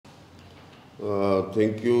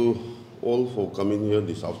Thank you all for coming here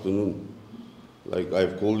this afternoon. Like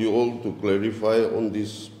I've called you all to clarify on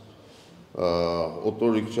this auto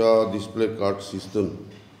rickshaw display card system,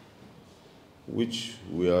 which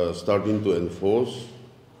we are starting to enforce,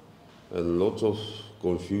 and lots of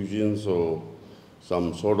confusions or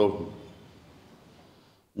some sort of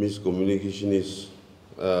miscommunication is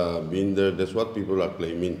being there. That's what people are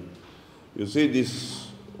claiming. You see, this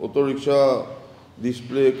auto rickshaw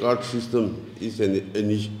display card system is an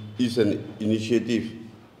initiative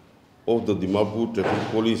of the Dimapur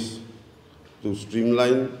Traffic Police to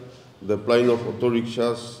streamline the applying of auto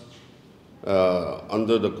rickshaws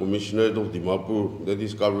under the Commissionerate of Dimapur, that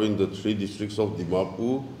is covering the 3 districts of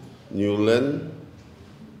Dimapur, Newland,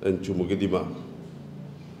 and Chumukidima.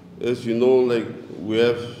 As you know, like we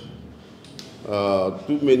have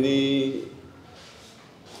too many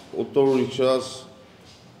auto rickshaws,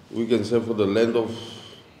 we can say, for the length of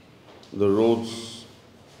the roads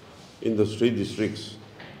in the 3 districts.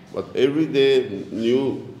 But every day,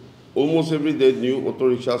 almost every day, new auto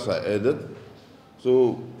rickshaws are added.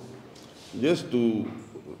 So just to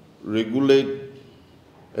regulate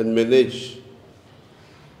and manage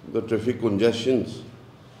the traffic congestions,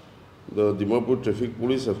 the Dimapur Traffic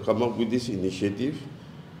Police have come up with this initiative.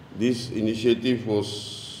 This initiative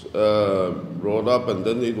was brought up and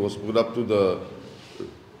then it was put up to the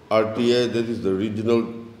RTA, that is the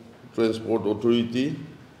Regional Transport Authority,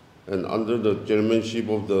 and under the chairmanship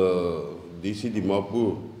of the DC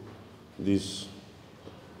Dimapur, this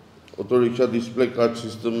auto rickshaw display card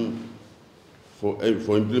system for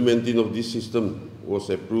implementing of this system was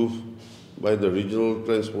approved by the Regional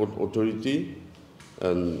Transport Authority.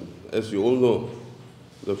 And as you all know,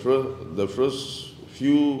 the first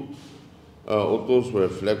few autos were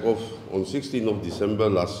flagged off on 16th of December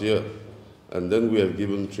last year, and then we have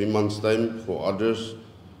given 3 months' time for others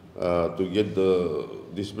to get the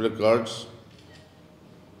display cards,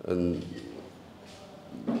 and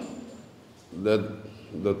that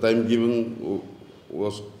the time given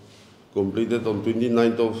was completed on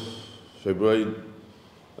 29th of February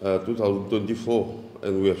 2024,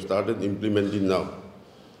 and we have started implementing now.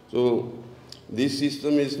 So this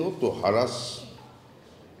system is not to harass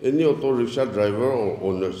any auto rickshaw driver or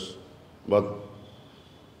owners, but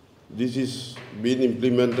this is being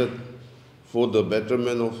implemented for the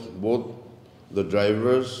betterment of both the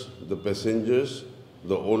drivers, the passengers,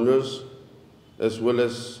 the owners, as well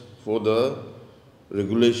as for the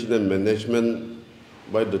regulation and management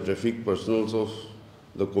by the traffic personnel of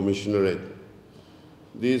the Commissionerate.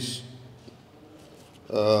 This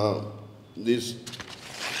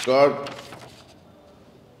card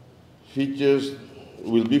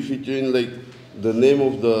will be featuring like the name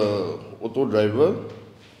of the auto driver,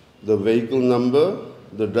 the vehicle number,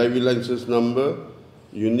 the driving license number,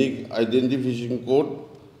 unique identification code,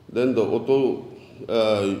 then the auto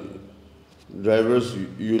drivers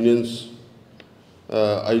union's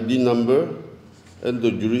ID number, and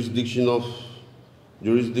the jurisdiction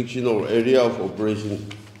or area of operation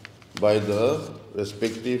by the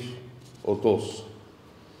respective autos.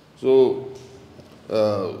 So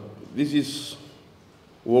this is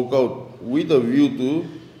worked out with a view to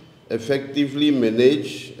effectively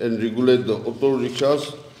manage and regulate the auto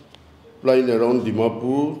rickshaws plying around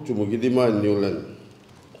Dimapur, Chumukidima, and Newland.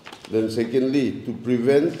 Then secondly, to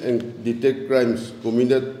prevent and detect crimes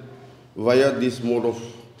committed via this mode of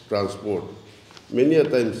transport. Many a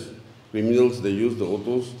times, criminals, they use the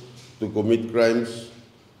autos to commit crimes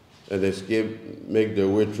and escape, make their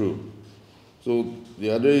way through. So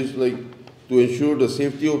the other is like to ensure the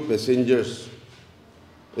safety of passengers,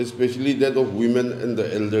 especially that of women and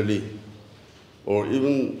the elderly, or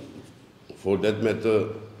even for that matter,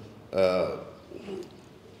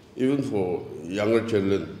 even for younger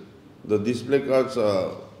children. The display cards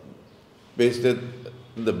are pasted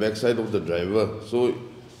at the backside of the driver. So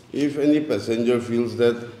if any passenger feels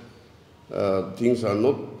that things are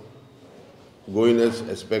not going as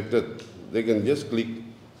expected, they can just click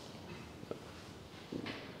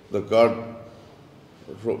the card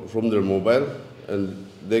from their mobile, and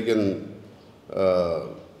they can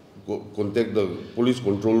contact the police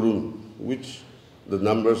control room, which the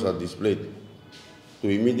numbers are displayed, to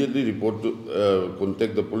immediately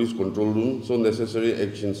contact the police control room, so necessary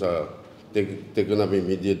actions are taken up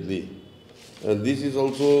immediately. And this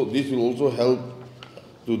will also help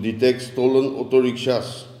to detect stolen auto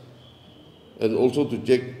rickshaws, and also to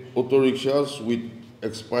check auto rickshaws with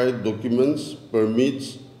expired documents,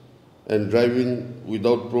 permits, and driving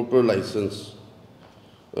without proper license.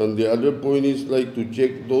 And the other point is like to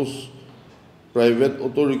check those private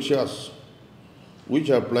auto rickshaws which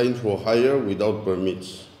are applying for hire without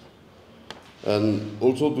permits. and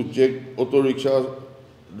also to check auto rickshaw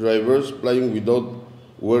drivers plying without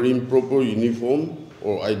wearing proper uniform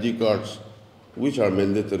or ID cards, which are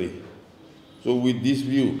mandatory. So with this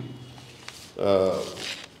view,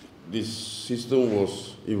 this system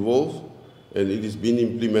was evolved and it is being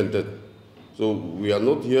implemented. So we are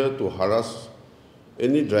not here to harass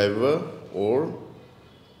any driver or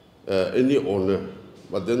any owner,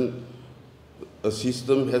 but then a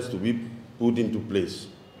system has to be put into place.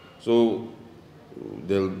 So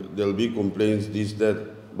there'll be complaints, this,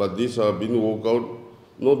 that, but these are being worked out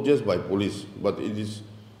not just by police, but it is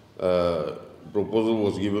proposal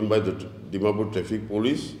was given by the Dimapur Traffic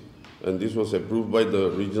Police, and this was approved by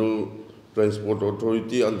the Regional Transport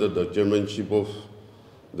Authority under the chairmanship of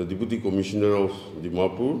the Deputy Commissioner of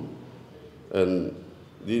Dimapur, and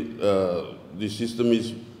the system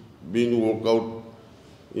is being worked out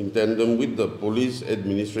in tandem with the police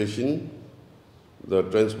administration, the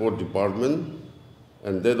transport department,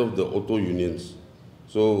 and that of the auto unions.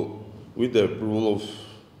 So with the approval of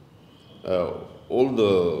all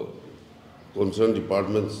the concerned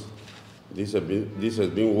departments, this has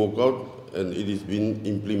been worked out and it is being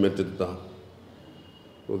implemented now.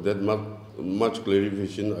 So that much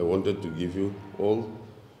clarification I wanted to give you all,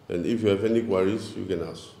 and if you have any queries, you can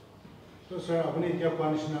ask. So sir, apni itia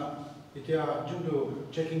panishna itia junto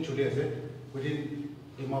checking chuli ase within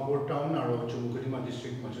Dimapur town aro Chumukudima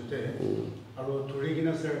district majute aro thori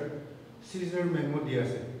gina sir seizure memo di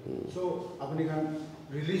ase. So apni kan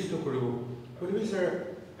release to koribo. Koribi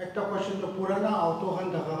sir ekta question to purana auto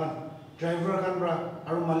khan thaka khan driver khan bra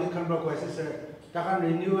aro malik khan bra koise sir takan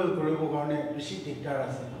renewal koribo karone bishi diktar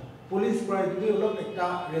ase. Police bra idli olop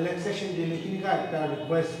ekta relaxation dile kini ka ekta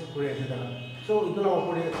request kore ase takan. So ito la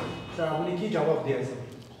opore sir apni ki jawab diya ase.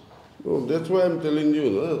 No, that's why I'm telling you,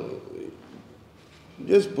 no?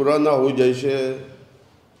 Just purana ho jaise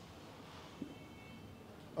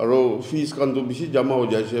aro fees kan to bishi jama ho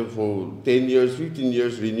jaise for 10 years, 15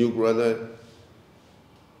 years renew kurana.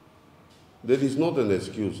 That is not an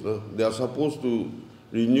excuse. No? They are supposed to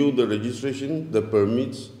renew the registration, the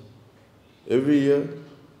permits every year.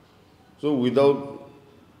 So without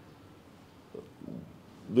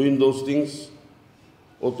doing those things,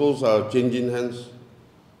 autos are changing hands.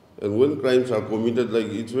 And when crimes are committed, like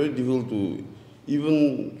it's very difficult to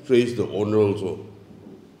even trace the owner also.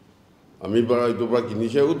 It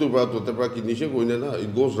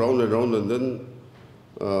goes round and round, and then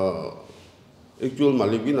actual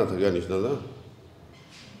malik bhi na thakya nishna na.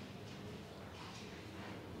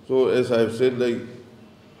 So as I have said, like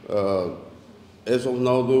as of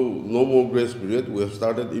now, though, no more grace period. We have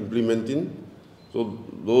started implementing. So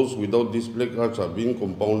those without display cards are being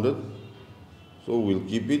compounded. So we'll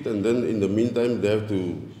keep it, and then in the meantime, they have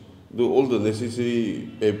to do all the necessary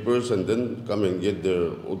papers and then come and get their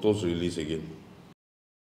autos released again.